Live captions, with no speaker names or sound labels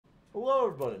Hello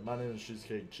everybody, my name is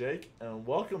Cheesecake Jake, and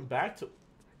welcome back to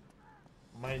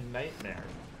my nightmare.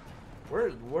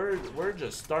 We're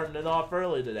just starting it off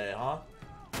early today, huh?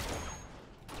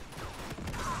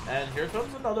 And here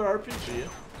comes another RPG.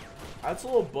 That's a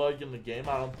little bug in the game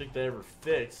I don't think they ever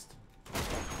fixed.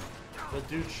 The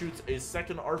dude shoots a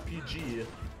second RPG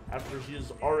after he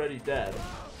is already dead.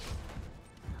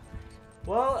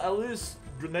 Well, at least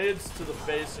Grenades to the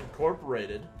Face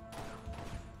Incorporated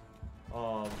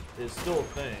is still a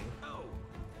thing.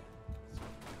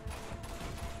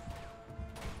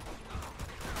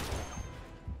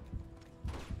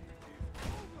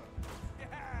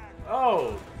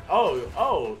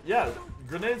 Oh, yeah.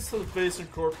 Grenades to the Face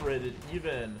Incorporated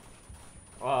even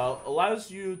allows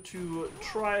you to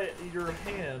try your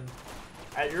hand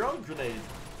at your own grenade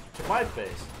to my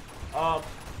face.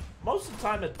 Most of the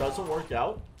time it doesn't work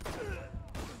out.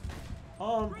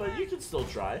 But you can still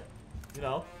try. You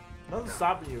know, nothing's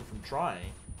stopping you from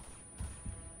trying.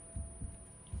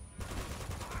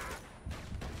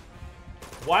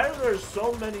 Why are there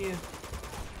so many...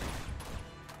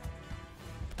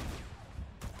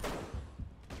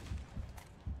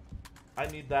 I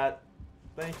need that.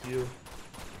 Thank you.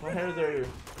 Why are there...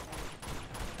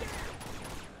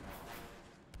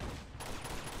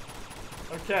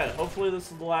 Okay, hopefully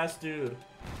this is the last dude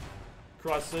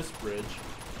across this bridge.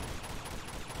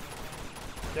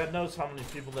 God knows how many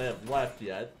people they have left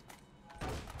yet.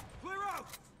 Clear out!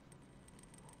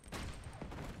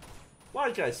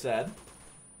 Like I said,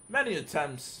 many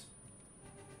attempts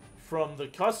from the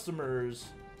customers...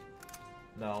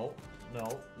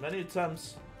 Many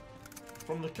attempts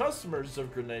from the customers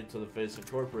of Grenade to the Face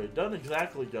Incorporated don't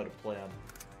exactly go to plan.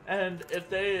 And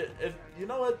if you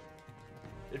know what?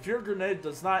 If your grenade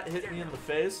does not hit me in the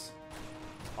face,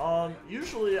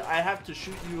 usually I have to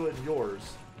shoot you in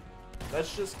yours.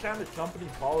 That's just kind of company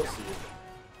policy.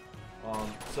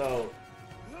 So,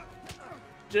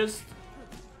 just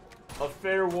a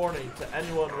fair warning to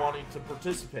anyone wanting to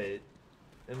participate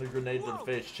in the Grenade to the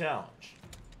Face challenge.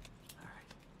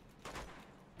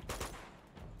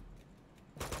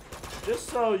 Just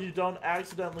so you don't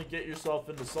accidentally get yourself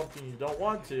into something you don't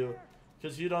want to,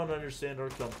 because you don't understand our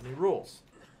company rules.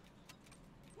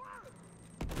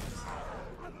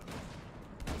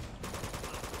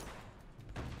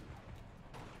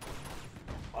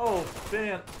 Oh,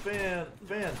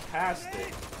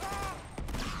 fantastic.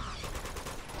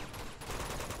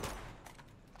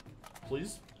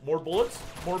 Please? More bullets?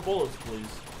 More bullets, please.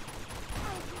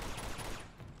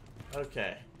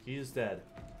 Okay, he is dead.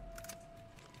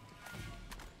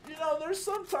 You know, there's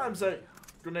sometimes that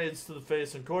Grenades to the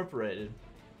Face Incorporated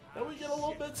that we get a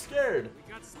little bit scared.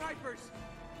 We got snipers!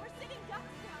 We're sitting ducks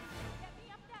down here. Get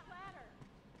me up that ladder.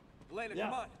 Elena, Yeah,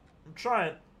 come on. I'm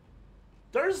trying.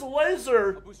 There's a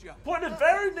laser pointed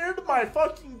very near to my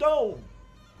fucking dome.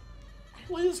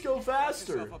 Please go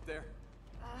faster. Up there.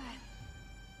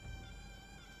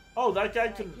 Oh, that guy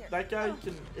can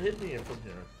hit me from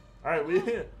here. All right, we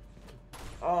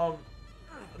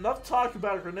enough talk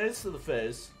about Grenades to the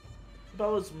Face.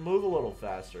 But let's move a little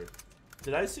faster.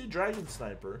 Did I see Dragon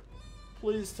Sniper?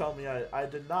 Please tell me I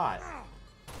did not.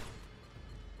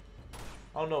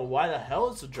 I don't know why the hell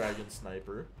it's a Dragon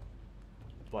Sniper,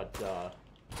 but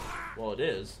well, it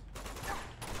is.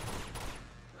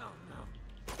 Oh no.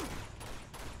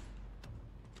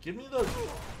 Give me the...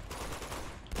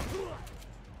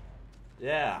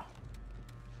 Yeah.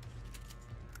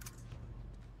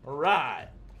 Alright.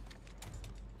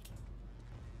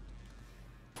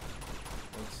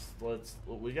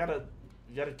 We gotta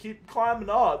keep climbing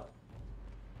up.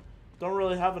 Don't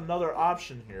really have another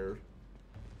option here.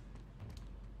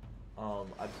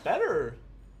 I better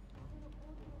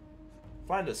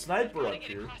find a sniper up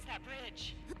here.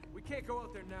 We can't go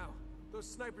out there now. Those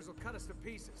snipers will cut us to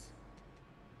pieces.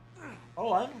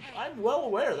 Oh, I'm well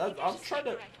aware that I'm trying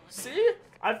to see.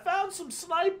 I found some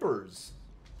snipers.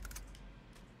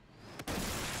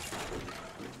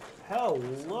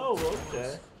 Hello,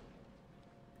 okay.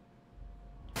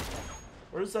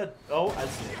 Where's that? Oh, I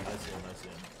see him.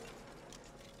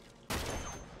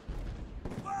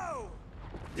 Whoa!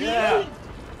 Yeah.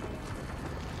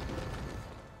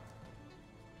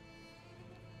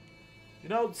 You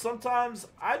know, sometimes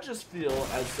I just feel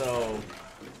as though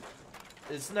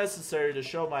it's necessary to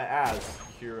show my ass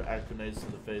here at Grenades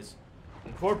to the Face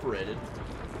Incorporated.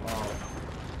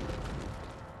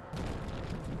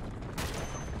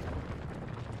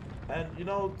 And, you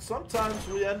know, sometimes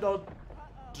we end up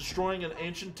destroying an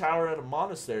ancient tower at a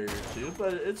monastery or two,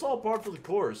 but it's all part of the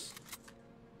course.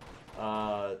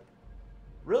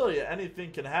 Really,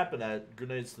 anything can happen at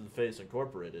Grenades to the Face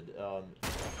Incorporated.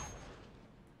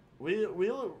 we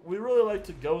really like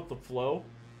to go with the flow.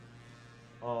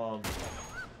 And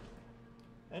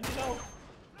you know,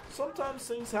 sometimes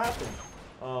things happen.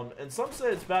 And some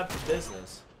say it's bad for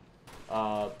business.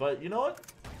 But you know what?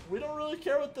 We don't really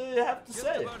care what they have to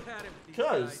say.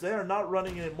 Because they are not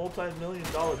running a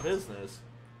multi-million-dollar business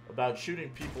about shooting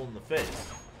people in the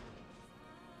face.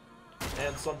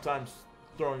 And sometimes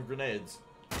throwing grenades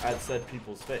at said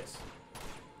people's face.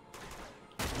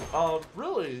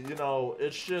 Really, you know,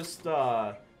 it's just,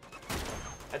 I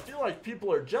feel like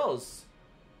people are jealous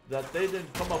that they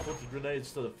didn't come up with the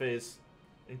grenades to the face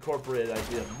incorporated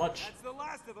idea much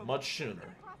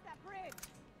sooner.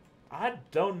 I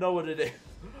don't know what it is.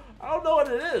 I don't know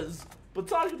what it is, but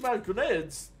talking about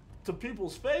grenades to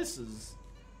people's faces,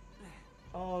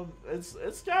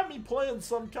 it's got me playing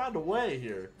some kind of way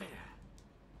here.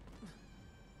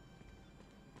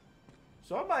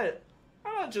 So I might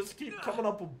just keep coming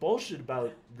up with bullshit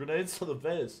about grenades to the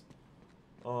face.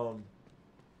 I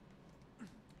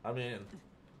mean,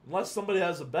 unless somebody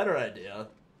has a better idea,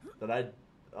 that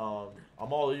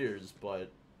I'm all ears,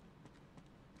 but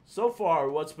so far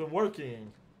what's been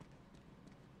working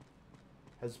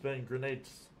has been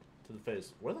grenades to the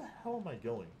face. Where the hell am I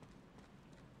going?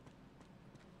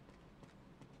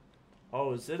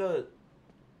 Oh, is it a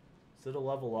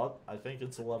level up? I think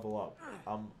it's a level up.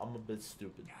 I'm a bit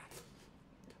stupid.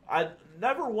 I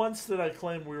never once did I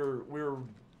claim we were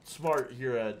smart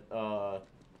here at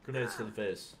Grenades to the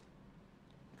Face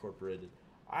Incorporated.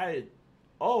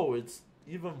 Oh, it's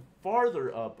even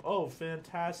farther up. Oh,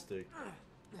 fantastic.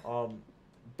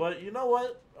 But you know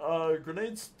what?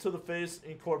 Grenades to the Face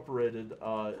Incorporated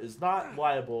is not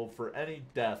liable for any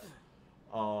death.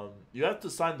 You have to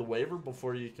sign the waiver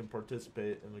before you can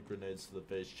participate in the Grenades to the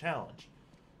Face challenge.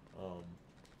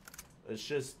 It's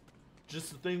just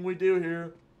the thing we do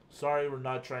here. Sorry, we're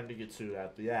not trying to get sued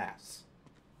at the ass.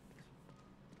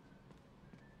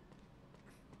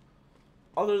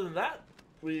 Other than that,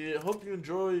 we hope you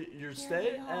enjoy your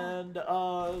stay, and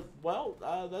well,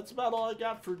 that's about all I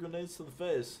got for Grenades to the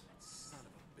Face.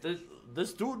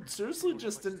 This dude seriously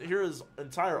just didn't hear his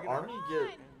entire army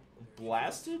get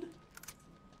blasted?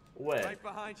 Wait. Right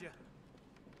behind you.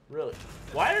 Really?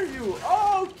 Why are you?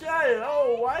 Oh, okay.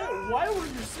 Oh, why were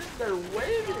you sitting there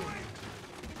waving?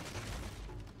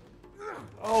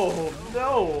 Oh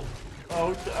no.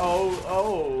 Okay.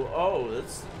 Oh.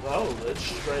 It's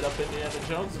straight up Indiana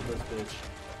Jones in this bitch.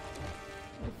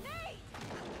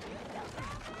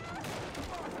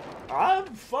 I'm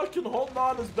fucking holding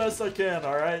on as best I can.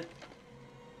 All right.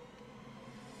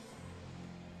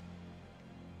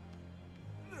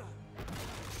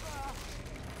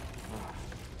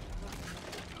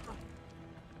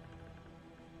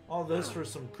 All this for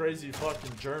some crazy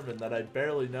fucking German that I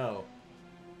barely know.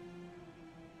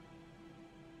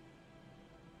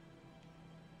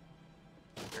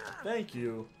 Thank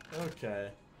you.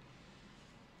 Okay.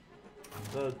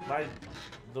 The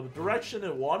direction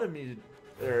it wanted me,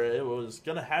 or it was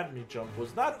gonna have me jump,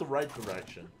 was not the right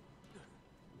direction.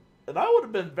 And I would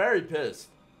have been very pissed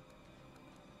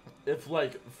if,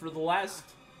 like, for the last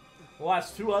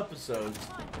 2 episodes,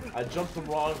 I jumped the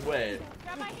wrong way.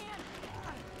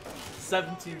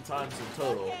 17 times in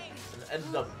total, and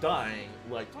ended up dying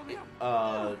like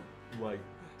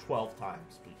 12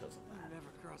 times because of that. I'm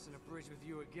never crossing a bridge with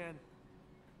you again.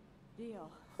 Deal.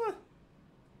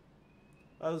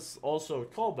 That was also a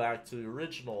callback to the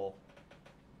original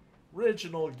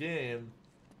game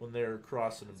when they were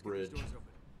crossing a bridge,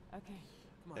 Okay.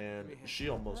 Come on, and she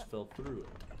almost fell through it.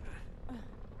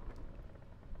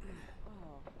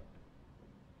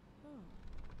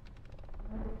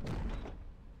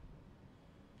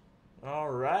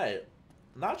 Alright.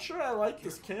 Not sure I like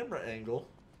this camera angle.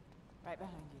 Right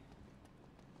behind you.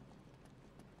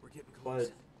 We're getting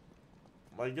close.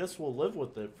 But I guess we'll live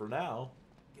with it for now.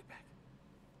 Get back.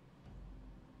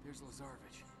 There's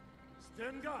Lazarevich.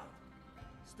 Stand guard.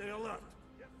 Stay alert.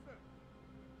 Yes, sir.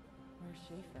 Where's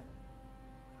Schaefer? I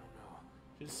don't know.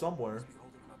 He's somewhere. Must be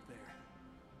holding him up there.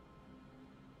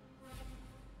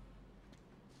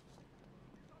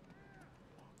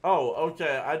 Oh,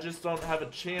 okay. I just don't have a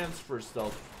chance for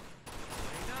stealth.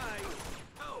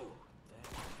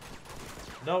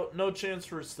 No chance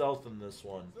for stealth in this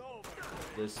one.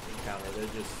 This encounter. They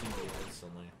just see me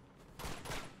instantly.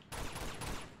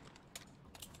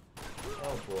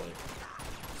 Oh boy.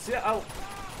 See,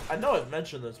 I know I've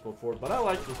mentioned this before, but I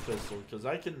like this pistol because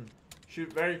I can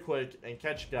shoot very quick and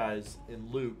catch guys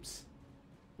in loops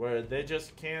where they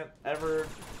just can't ever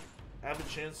have a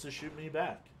chance to shoot me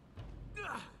back.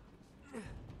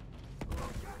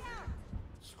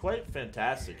 It's quite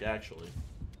fantastic, actually.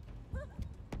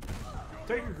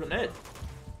 Take a grenade.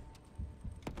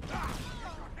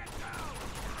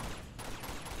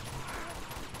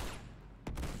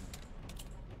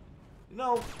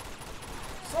 know,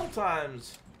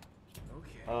 sometimes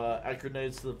Okay. at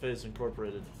Grenades to the Face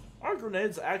Incorporated, our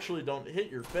grenades actually don't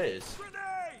hit your face.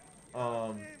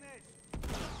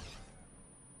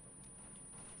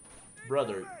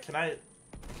 Brother, can I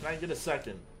get a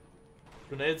second?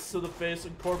 Grenades to the Face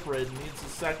Incorporated needs a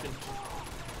second.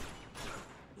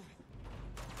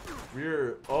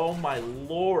 Oh my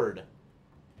lord.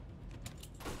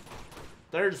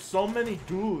 There's so many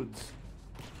dudes.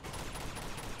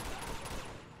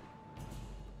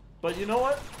 But you know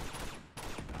what?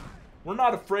 We're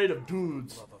not afraid of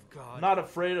dudes. Love of God. Not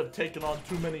afraid of taking on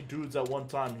too many dudes at one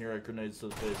time here at Grenades to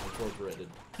the Face Incorporated.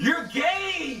 You're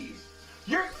gay!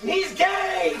 He's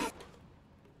gay!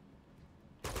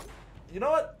 You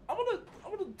know what? I'm gonna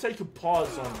take a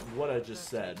pause on what I just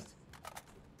said.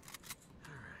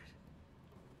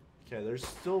 Okay, there's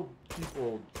still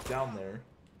people down there.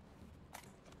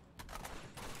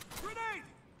 Grenade!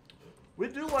 We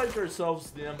do like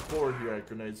ourselves the M4 here at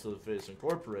Grenades to the Face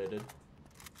Incorporated.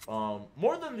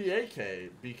 More than the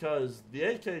AK, because the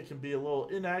AK can be a little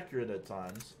inaccurate at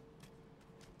times.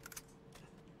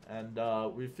 And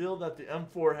we feel that the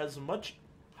M4 has a much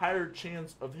higher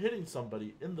chance of hitting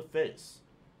somebody in the face.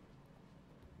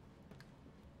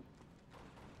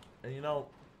 And you know,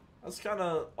 that's kind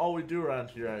of all we do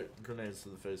around here at Grenades to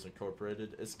the Face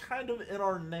Incorporated. It's kind of in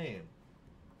our name.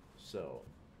 So,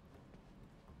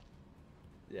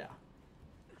 yeah.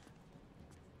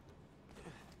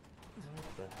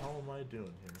 What the hell am I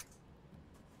doing here?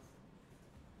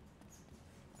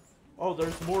 Oh,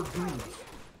 there's more dudes.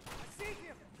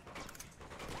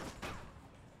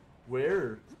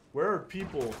 Where are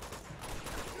people?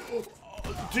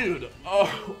 Dude,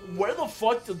 where the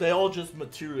fuck did they all just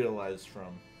materialize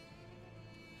from?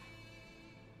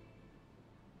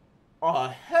 Oh,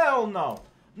 hell no.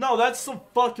 No, that's some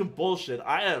fucking bullshit.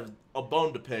 I have a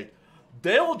bone to pick.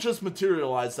 They all just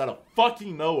materialized out of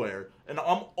fucking nowhere, and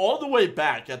I'm all the way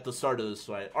back at the start of this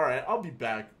fight. Alright, I'll be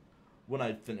back when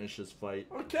I finish this fight.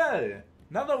 Okay,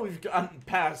 now that we've gotten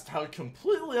past how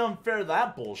completely unfair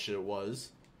that bullshit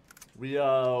was, we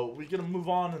gonna move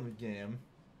on in the game.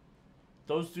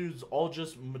 Those dudes all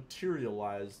just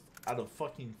materialized out of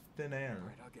fucking thin air.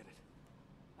 Alright, I'll get it.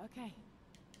 Okay.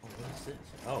 Oh, what is this?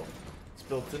 Oh, it's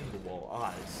built into the wall.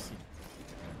 Ah, I see.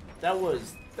 That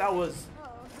was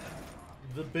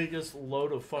the biggest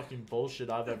load of fucking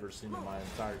bullshit I've ever seen in my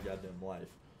entire goddamn life.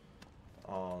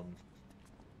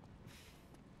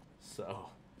 So,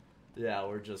 yeah,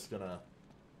 we're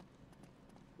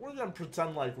gonna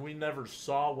pretend like we never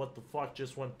saw what the fuck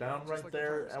just went down right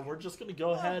there, and we're just gonna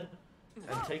go ahead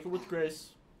and take it with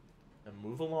grace and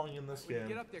move along in this When you game.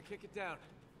 get up there, kick it down.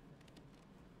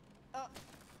 Oh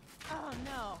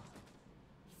no.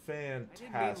 I didn't mean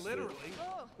Fantastic. literally.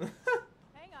 Oh.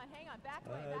 Hang on. Back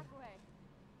away, back away.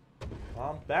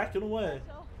 I'm backing away.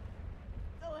 So,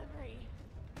 delivery.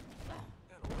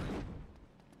 That'll work.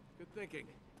 Good thinking.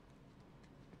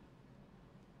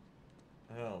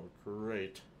 Oh,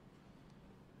 great.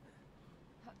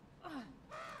 Here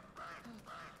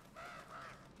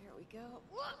we go.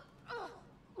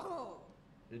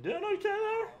 You doing okay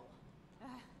there?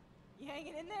 You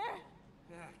hanging in there?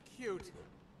 Yeah, cute.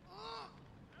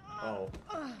 Oh.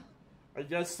 I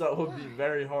guess that would be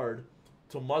very hard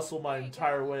to muscle my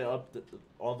entire way up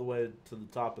all the way to the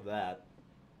top of that.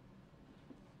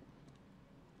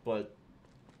 But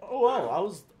oh well, I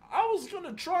was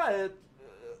gonna try it.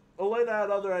 Elena had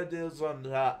other ideas on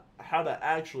how to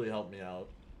actually help me out.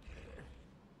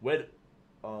 Wait,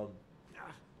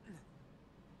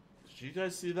 did you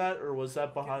guys see that, or was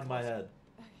that behind my head?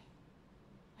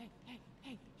 Hey.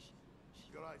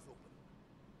 Your eyes open.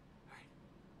 Alright,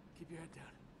 keep your head down.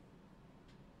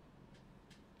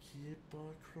 Keep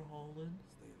on crawling.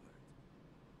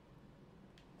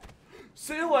 Stay alert.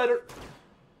 See you later.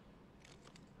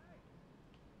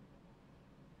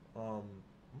 I'm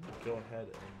gonna go ahead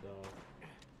and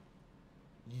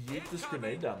yeet this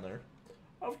grenade down there.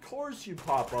 Of course you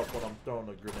pop up when I'm throwing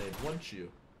a grenade, wouldn't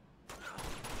you?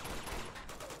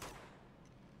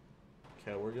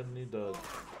 Okay, we're gonna need to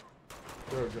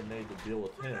throw a grenade to deal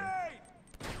with him.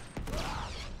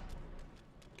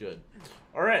 Good.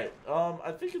 Alright,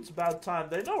 I think it's about time.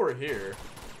 They know we're here.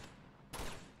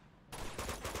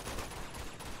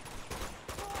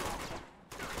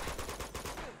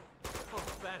 Oh,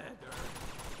 bad.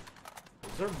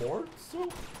 Is there more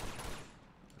still?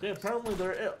 Okay, apparently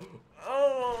there is.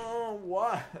 Oh,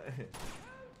 why?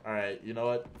 Alright, you know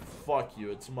what? Fuck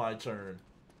you, it's my turn.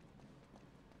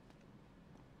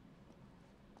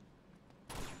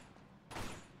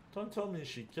 Don't tell me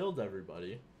she killed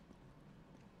everybody.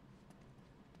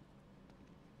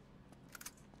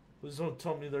 Please don't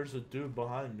tell me there's a dude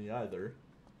behind me either.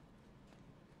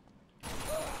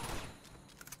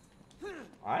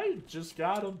 I just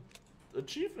got an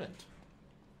achievement.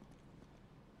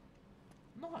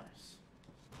 Nice.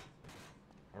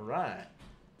 Alright.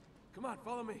 Come on,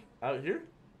 follow me. Out here?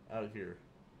 Out here.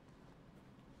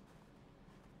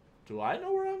 Do I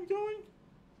know where I'm going?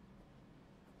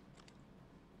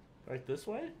 Like this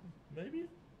way? Maybe?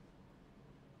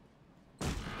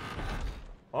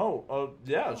 Oh,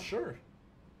 yeah, sure.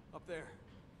 Up there.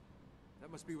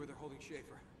 That must be where they're holding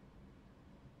Schaefer.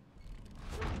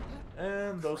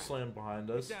 And they'll slam behind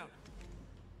us. Down.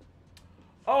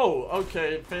 Oh,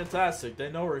 okay, fantastic.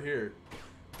 They know we're here.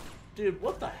 Dude,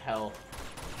 what the hell?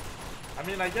 I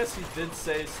mean, I guess he did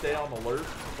say stay on alert,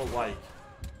 but like,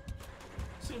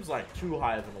 seems like too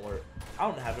high of an alert. I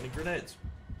don't have any grenades.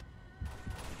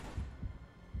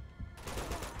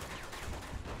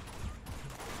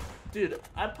 Dude,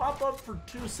 I pop up for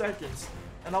 2 seconds,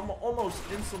 and I'm almost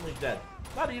instantly dead.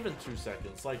 Not even 2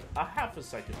 seconds, like a half a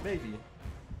second, maybe.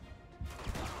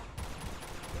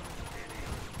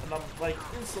 And I'm like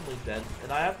instantly dead,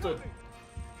 and I have to...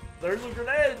 There's a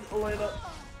grenade, Elena!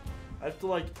 I have to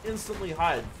like instantly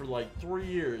hide for like 3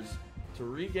 years to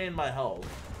regain my health.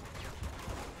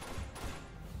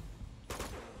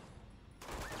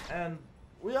 And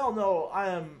we all know I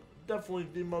am definitely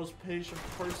the most patient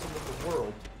person in the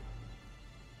world.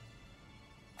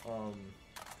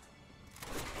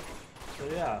 So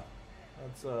yeah,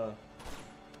 that's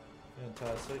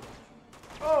fantastic.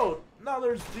 Oh, now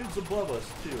there's dudes above us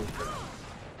too.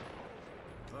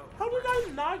 How did I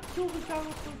not kill the guy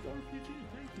with the RPG?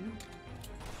 Thank you.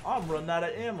 I'm running out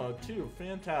of ammo too.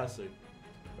 Fantastic.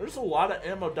 There's a lot of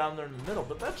ammo down there in the middle,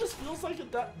 but that just feels like a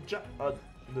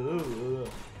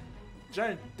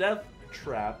giant death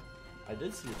trap. I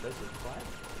did see a desert flag.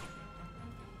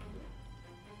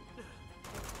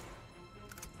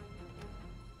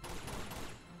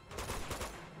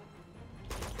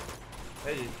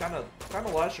 Hey, you kind of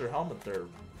lost your helmet there,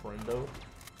 friendo.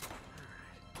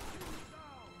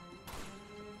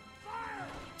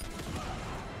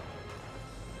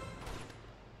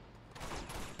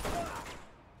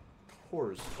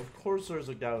 Of course there's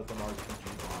a guy with an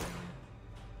RPG behind me.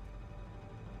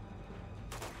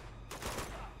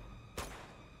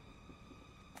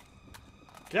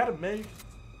 Gotta make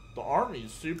the army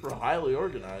super highly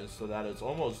organized so that it's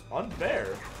almost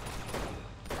unfair.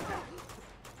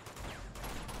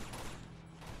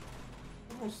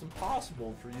 Almost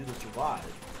impossible for you to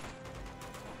survive.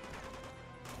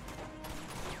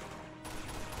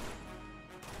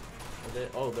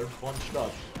 They're bunched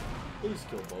up. Please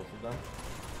kill both of them.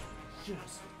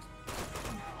 Yes.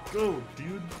 Go,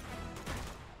 dude.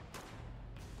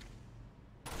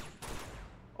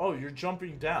 Oh, you're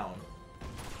jumping down.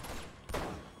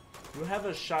 You have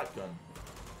a shotgun.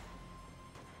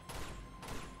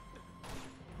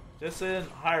 This isn't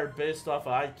hired based off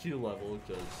of IQ level,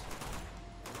 because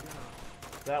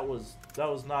that was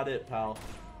not it, pal.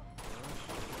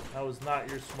 That was not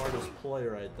your smartest play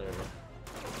right there.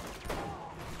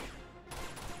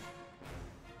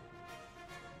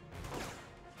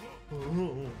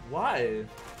 Why?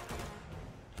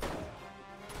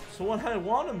 So when I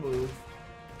want to move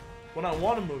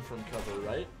from cover,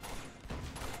 right?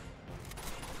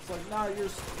 It's like, nah, you're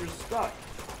stuck.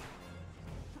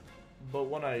 But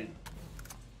when I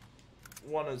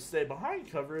want to stay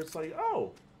behind cover, it's like,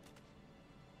 oh,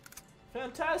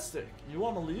 fantastic. You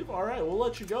want to leave? All right, we'll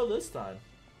let you go this time.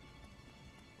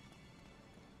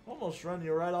 Almost run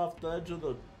you right off the edge of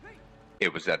the...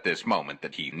 It was at this moment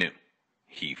that he knew.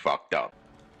 He fucked up.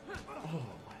 Oh,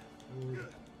 my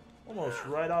Lord. Almost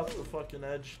right off the fucking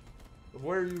edge of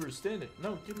where you were standing.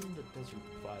 No, give me the Desert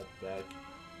 5 back.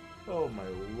 Oh, my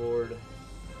Lord.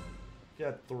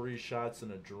 Got 3 shots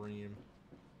in a dream.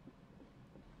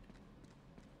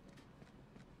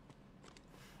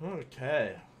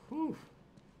 Okay. Whew.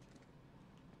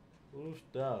 Oof,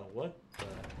 duh. What the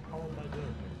hell am I doing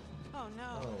here? Oh,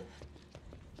 no. Oh.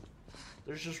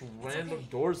 There's just random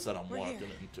doors that I'm walking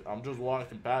into. I'm just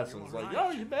walking past and it's like, yo,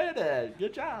 you made it.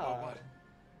 Good job.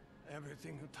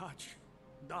 Everything you touch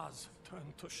does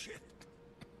turn to shit.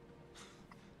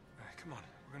 All right, come on.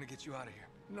 We're gonna get you out of here.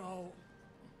 No.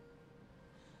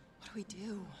 What do we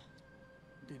do?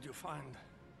 Did you find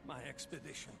my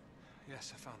expedition?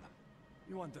 Yes, I found them.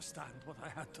 You understand what I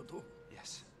had to do?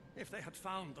 Yes. If they had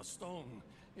found the stone,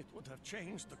 it would have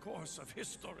changed the course of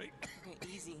history.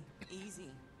 Easy,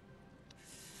 easy.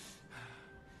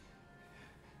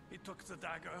 He took the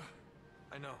dagger.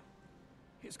 I know.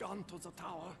 He's gone to the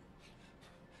tower.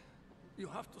 You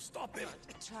have to stop him.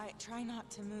 Try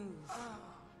not to move.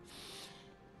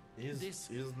 he's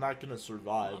not gonna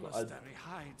survive. Monastery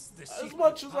hides the As secret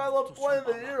much as I path love to playing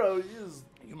the Shambhala. hero,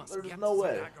 You must there's get no the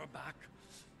way. dagger back,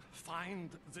 find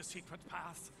the secret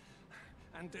path,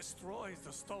 and destroy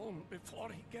the stone before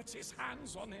he gets his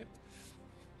hands on it.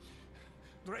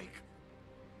 Drake,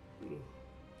 Ugh.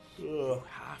 you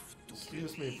have to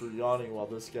Excuse me believe. for yawning while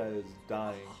this guy is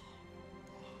dying.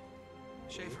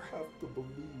 Schaefer. You have to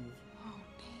believe. Oh,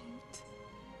 Nate.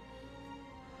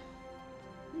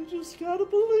 You just gotta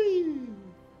believe.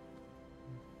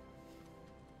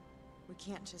 We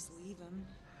can't just leave him.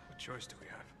 What choice do we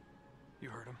have? You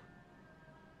heard him.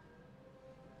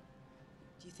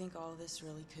 Do you think all this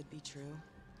really could be true?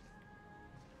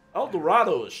 El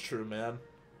Dorado is true, man.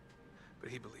 But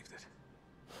he believed it.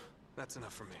 That's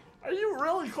enough for me. Are you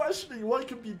really questioning what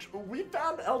could be true? We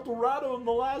found El Dorado in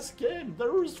the last game.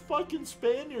 There was fucking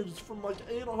Spaniards from like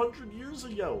 800 years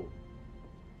ago.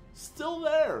 Still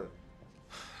there.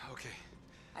 Okay.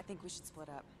 I think we should split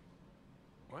up.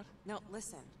 What? No,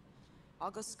 listen.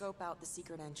 I'll go scope out the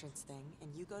secret entrance thing,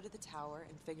 and you go to the tower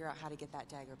and figure out how to get that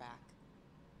dagger back.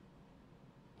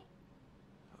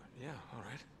 Yeah, all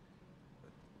right.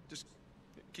 But just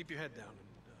keep your head down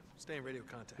and stay in radio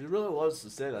contact. He really loves to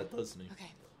say that, doesn't he?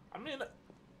 Okay. I mean,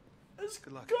 it's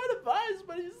Good luck. good advice,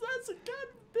 but that's a good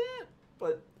bit.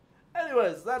 But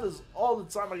anyways, that is all the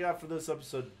time I got for this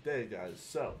episode today, guys.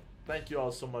 So, thank you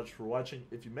all so much for watching.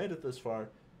 If you made it this far,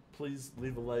 please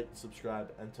leave a like,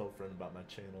 subscribe, and tell a friend about my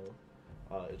channel.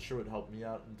 It sure would help me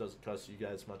out and doesn't cost you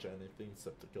guys much of anything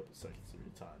except a couple seconds of your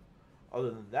time. Other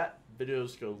than that,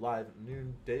 videos go live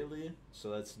noon daily, so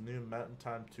that's noon Mountain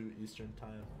Time, 2 Eastern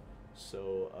Time.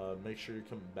 So make sure you're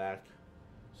coming back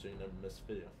so you never miss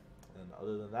a video. And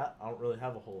other than that, I don't really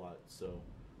have a whole lot. So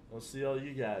I'll see all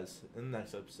you guys in the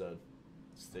next episode.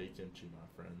 Stay kimchi, my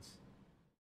friends.